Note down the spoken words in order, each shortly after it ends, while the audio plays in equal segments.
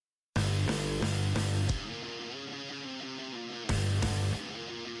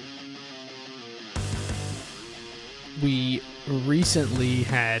We recently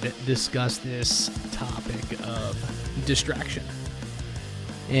had discussed this topic of distraction.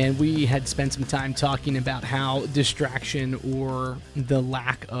 And we had spent some time talking about how distraction, or the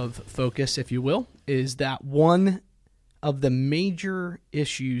lack of focus, if you will, is that one of the major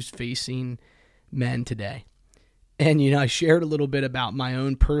issues facing men today. And, I shared a little bit about my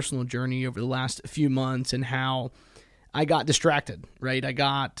own personal journey over the last few months and how I got distracted, right? I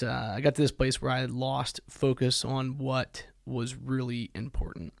got to this place where I had lost focus on what was really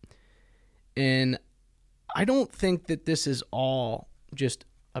important. And I don't think that this is all just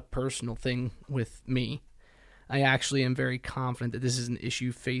a personal thing with me. I actually am very confident that this is an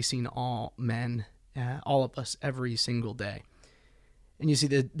issue facing all men, all of us, every single day. And you see,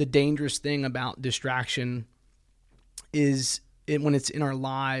 the dangerous thing about distraction is when it's in our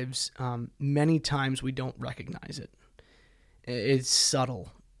lives, many times we don't recognize it. It's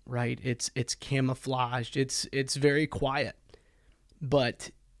subtle, right? It's camouflaged. It's very quiet. But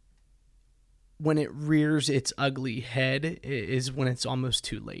when it rears its ugly head is when it's almost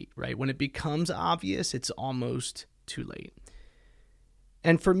too late, right? When it becomes obvious, it's almost too late.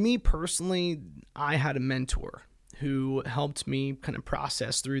 And for me personally, I had a mentor who helped me kind of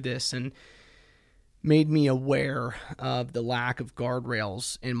process through this and made me aware of the lack of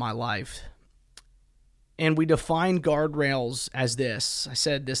guardrails in my life. And we define guardrails as this. I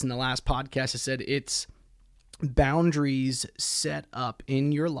said this in the last podcast. I said it's boundaries set up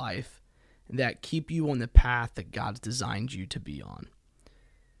in your life that keep you on the path that God's designed you to be on.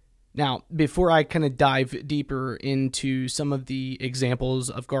 Now, before I kind of dive deeper into some of the examples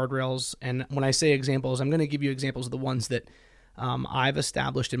of guardrails, and when I say examples, I'm going to give you examples of the ones that I've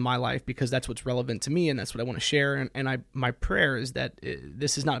established in my life, because that's what's relevant to me and that's what I want to share. And my prayer is that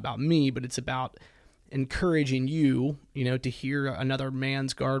this is not about me, but it's about encouraging you, to hear another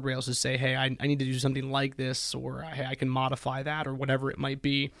man's guardrails, to say, hey, I need to do something like this, or hey, I can modify that, or whatever it might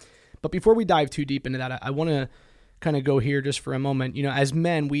be. But before we dive too deep into that, I want to kind of go here just for a moment. As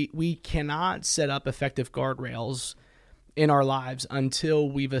men, we cannot set up effective guardrails in our lives until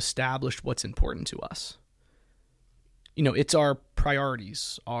we've established what's important to us. It's our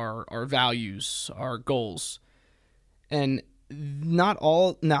priorities, our values, our goals. And not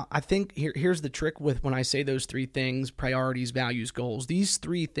all. Now, I think here's the trick with when I say those three things: priorities, values, goals. These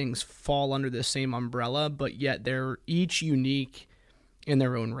three things fall under the same umbrella, but yet they're each unique in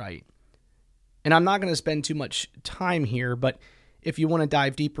their own right. And I'm not going to spend too much time here, but if you want to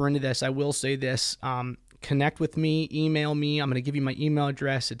dive deeper into this, I will say this. Connect with me, email me. I'm going to give you my email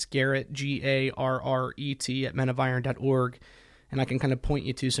address. It's Garrett, Garrett, at menofiron.org. And I can kind of point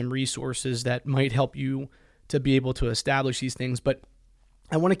you to some resources that might help you to be able to establish these things. But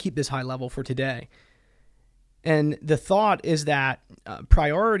I want to keep this high level for today. And the thought is that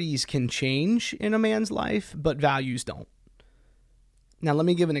priorities can change in a man's life, but values don't. Now, let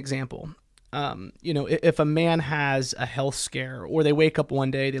me give an example. If a man has a health scare, or they wake up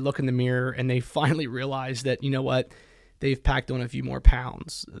one day, they look in the mirror and they finally realize that, they've packed on a few more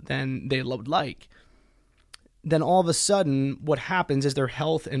pounds than they would like, then all of a sudden what happens is their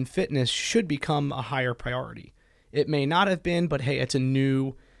health and fitness should become a higher priority. It may not have been, but hey, it's a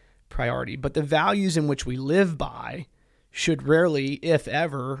new priority. But the values in which we live by should rarely, if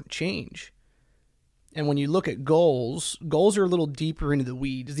ever, change. And when you look at goals are a little deeper into the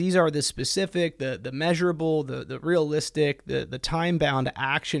weeds. These are the specific, the measurable, the realistic, the time-bound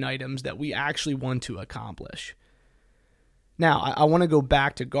action items that we actually want to accomplish. Now, I want to go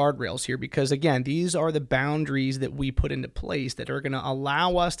back to guardrails here because, again, these are the boundaries that we put into place that are going to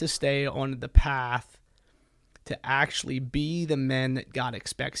allow us to stay on the path to actually be the men that God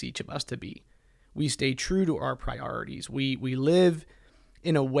expects each of us to be. We stay true to our priorities. We live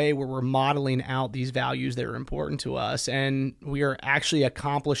in a way where we're modeling out these values that are important to us, and we are actually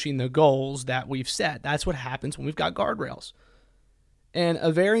accomplishing the goals that we've set. That's what happens when we've got guardrails. And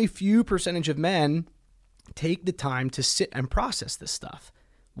a very few percentage of men take the time to sit and process this stuff.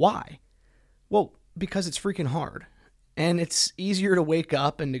 Why? Well, because it's freaking hard. And it's easier to wake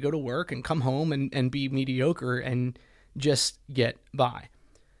up and to go to work and come home and be mediocre and just get by.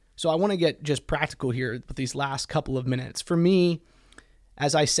 So I want to get just practical here with these last couple of minutes. For me,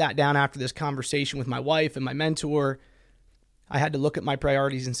 as I sat down after this conversation with my wife and my mentor, I had to look at my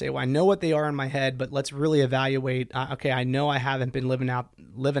priorities and say, well, I know what they are in my head, but let's really evaluate. Okay, I know I haven't been living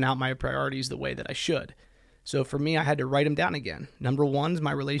out my priorities the way that I should. So for me, I had to write them down again. Number one is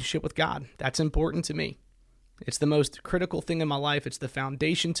my relationship with God. That's important to me. It's the most critical thing in my life. It's the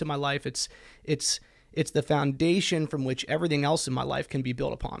foundation to my life. It's the foundation from which everything else in my life can be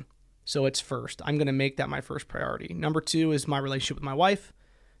built upon. So it's first. I'm going to make that my first priority. Number two is my relationship with my wife.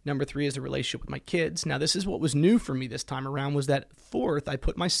 Number 3 is the relationship with my kids. Now, this is what was new for me this time around, was that 4th, I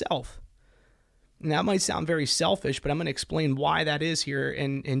put myself. And that might sound very selfish, but I'm going to explain why that is here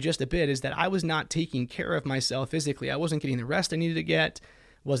in just a bit, is that I was not taking care of myself physically. I wasn't getting the rest I needed to get,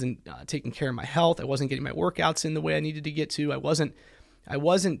 wasn't taking care of my health. I wasn't getting my workouts in the way I needed to get to. I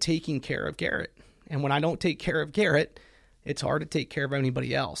wasn't taking care of Garrett. And when I don't take care of Garrett, it's hard to take care of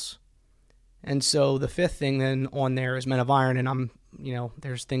anybody else. And so the 5th thing then on there is Men of Iron, and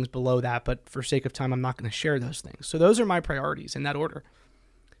there's things below that, but for sake of time, I'm not going to share those things. So those are my priorities in that order.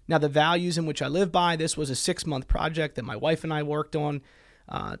 Now, the values in which I live by, this was a 6-month project that my wife and I worked on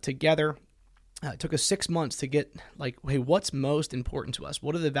together. It took us 6 months to get, hey, what's most important to us?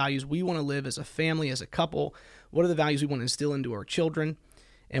 What are the values we want to live as a family, as a couple? What are the values we want to instill into our children?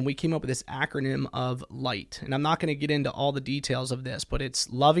 And we came up with this acronym of LIGHT. And I'm not going to get into all the details of this, but it's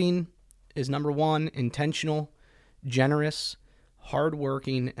loving is number 1, intentional, generous,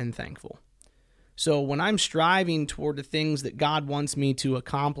 hardworking, and thankful. So when I'm striving toward the things that God wants me to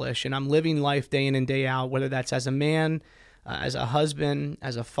accomplish, and I'm living life day in and day out, whether that's as a man, as a husband,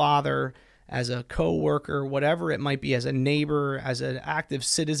 as a father, as a co-worker, whatever it might be, as a neighbor, as an active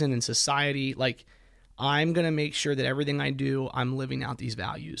citizen in society, I'm going to make sure that everything I do, I'm living out these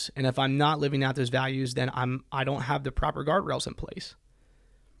values. And if I'm not living out those values, then I don't have the proper guardrails in place.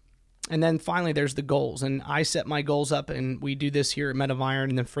 And then finally, there's the goals. And I set my goals up, and we do this here at Men of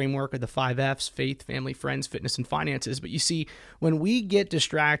Iron in the framework of the 5 F's: faith, family, friends, fitness, and finances. But you see, when we get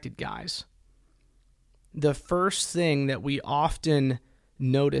distracted, guys, the first thing that we often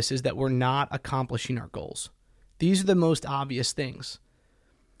notice is that we're not accomplishing our goals. These are the most obvious things.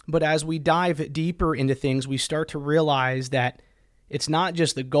 But as we dive deeper into things, we start to realize that it's not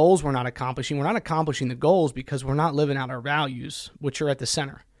just the goals we're not accomplishing. We're not accomplishing the goals because we're not living out our values, which are at the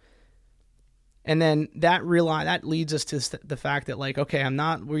center. And then that leads us to the fact that, okay, I'm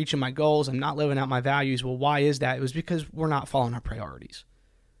not reaching my goals. I'm not living out my values. Well, why is that? It was because we're not following our priorities.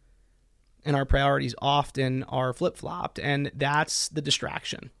 And our priorities often are flip-flopped, and that's the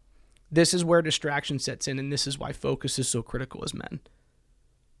distraction. This is where distraction sets in, and this is why focus is so critical as men.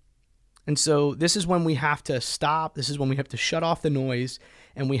 And so this is when we have to stop. This is when we have to shut off the noise,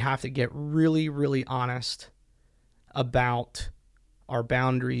 and we have to get really, really honest about our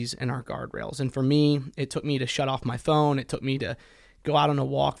boundaries and our guardrails. And for me, it took me to shut off my phone. It took me to go out on a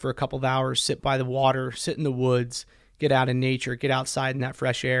walk for a couple of hours, sit by the water, sit in the woods, get out in nature, get outside in that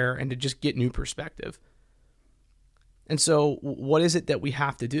fresh air, and to just get new perspective. And so what is it that we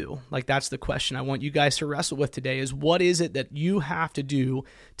have to do? That's the question I want you guys to wrestle with today, is what is it that you have to do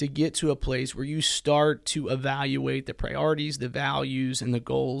to get to a place where you start to evaluate the priorities, the values, and the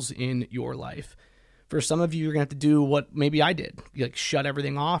goals in your life? For some of you, you're going to have to do what maybe I did, shut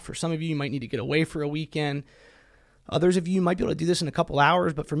everything off. For some of you might need to get away for a weekend. Others of you might be able to do this in a couple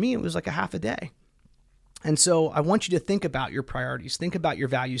hours, but for me, it was a half a day. And so I want you to think about your priorities, think about your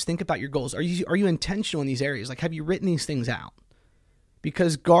values, think about your goals. Are you intentional in these areas? Have you written these things out?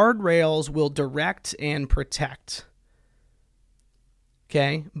 Because guardrails will direct and protect,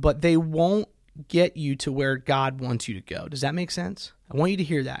 okay? But they won't get you to where God wants you to go. Does that make sense? I want you to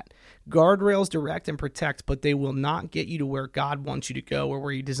hear that. Guardrails direct and protect, but they will not get you to where God wants you to go or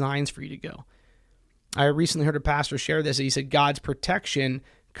where he designs for you to go. I recently heard a pastor share this. He said God's protection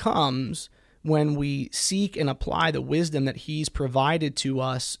comes when we seek and apply the wisdom that he's provided to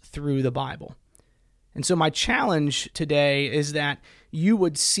us through the Bible. And so my challenge today is that you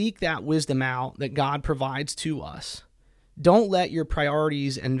would seek that wisdom out that God provides to us. Don't let your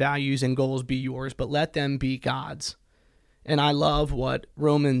priorities and values and goals be yours, but let them be God's. And I love what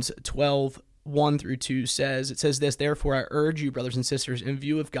Romans 12:1-2 says. It says this: "Therefore I urge you, brothers and sisters, in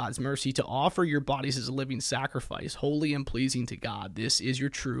view of God's mercy, to offer your bodies as a living sacrifice, holy and pleasing to God. This is your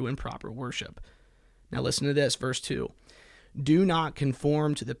true and proper worship." Now listen to this, verse 2. "Do not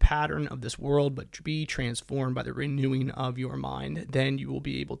conform to the pattern of this world, but be transformed by the renewing of your mind. Then you will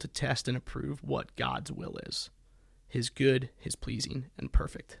be able to test and approve what God's will is, his good, his pleasing, and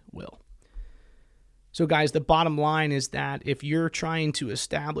perfect will." So guys, the bottom line is that if you're trying to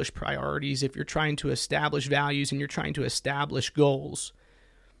establish priorities, if you're trying to establish values, and you're trying to establish goals,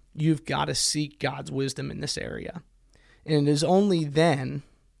 you've got to seek God's wisdom in this area. And it is only then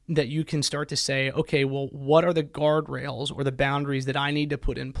that you can start to say, okay, well, what are the guardrails or the boundaries that I need to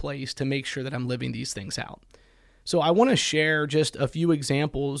put in place to make sure that I'm living these things out? So I want to share just a few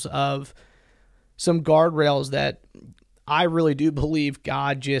examples of some guardrails that I really do believe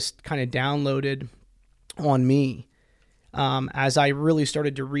God just kind of downloaded on me as I really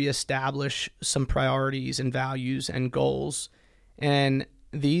started to reestablish some priorities and values and goals. And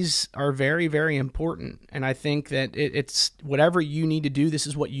these are very, very important. And I think that it's whatever you need to do, this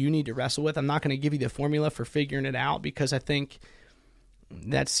is what you need to wrestle with. I'm not going to give you the formula for figuring it out, because I think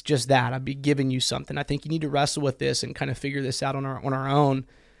that's just that. I'd be giving you something. I think you need to wrestle with this and kind of figure this out on our own.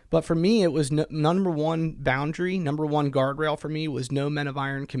 But for me, it was number one boundary, number one guardrail for me was no Men of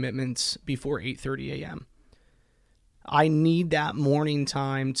Iron commitments before 8:30 a.m. I need that morning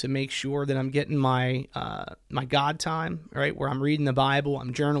time to make sure that I'm getting my God time, right, where I'm reading the Bible,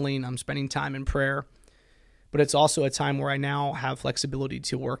 I'm journaling, I'm spending time in prayer. But it's also a time where I now have flexibility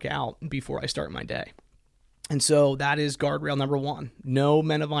to work out before I start my day. And so that is guardrail number one. No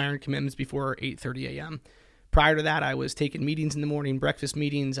Men of Iron commitments before 8:30 a.m. Prior to that, I was taking meetings in the morning, breakfast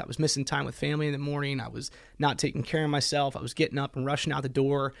meetings. I was missing time with family in the morning. I was not taking care of myself. I was getting up and rushing out the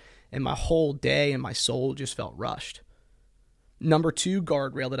door, and my whole day and my soul just felt rushed. Number two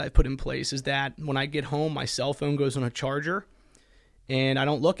guardrail that I put in place is that when I get home, my cell phone goes on a charger, and I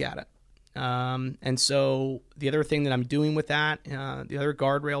don't look at it. And so the other thing that I'm doing with that, the other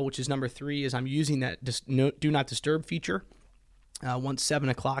guardrail, which is number three, is I'm using that do not disturb feature. Once 7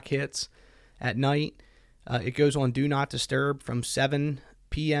 o'clock hits at night, it goes on do not disturb from 7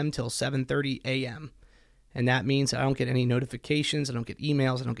 p.m. till 7:30 a.m. And that means I don't get any notifications, I don't get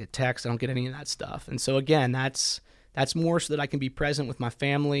emails, I don't get texts, I don't get any of that stuff. And so again, that's more so that I can be present with my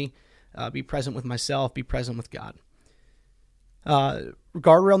family, be present with myself, be present with God.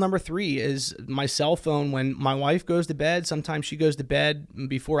 Guardrail number three is my cell phone. When my wife goes to bed, sometimes she goes to bed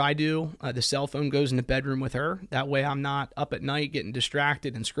before I do. The cell phone goes in the bedroom with her. That way I'm not up at night getting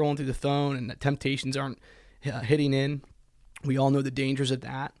distracted and scrolling through the phone, and the temptations aren't hitting in. We all know the dangers of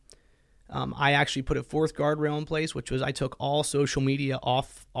that. I actually put a fourth guardrail in place, which was I took all social media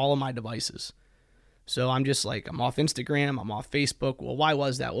off all of my devices. So I'm just like, I'm off Instagram, I'm off Facebook. Well, why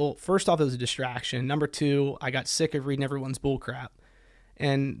was that? Well, first off, it was a distraction. Number two, I got sick of reading everyone's bullcrap.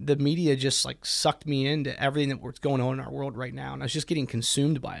 And the media just like sucked me into everything that was going on in our world right now. And I was just getting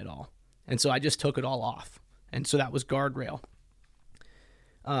consumed by it all. And so I just took it all off. And so that was guardrail.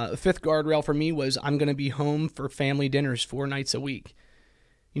 The fifth guardrail for me was I'm going to be home for family dinners 4 nights a week.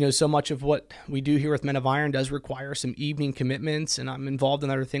 You know, so much of what we do here with Men of Iron does require some evening commitments, and I'm involved in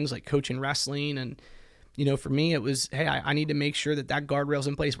other things like coaching wrestling. And, you know, for me, it was, hey, I need to make sure that guardrail's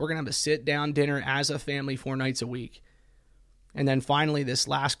in place. We're going to have a sit-down dinner as a family 4 nights a week. And then finally, this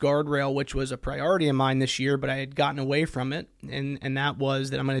last guardrail, which was a priority of mine this year, but I had gotten away from it, and that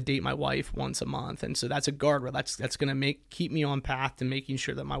was that I'm going to date my wife once a month. And so that's a guardrail. That's going to keep me on path to making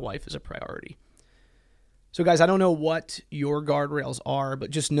sure that my wife is a priority. So guys, I don't know what your guardrails are, but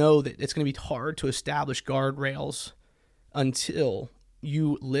just know that it's going to be hard to establish guardrails until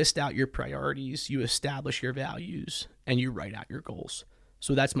you list out your priorities, you establish your values, and you write out your goals.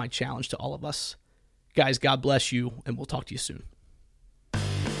 So that's my challenge to all of us. Guys, God bless you, and we'll talk to you soon.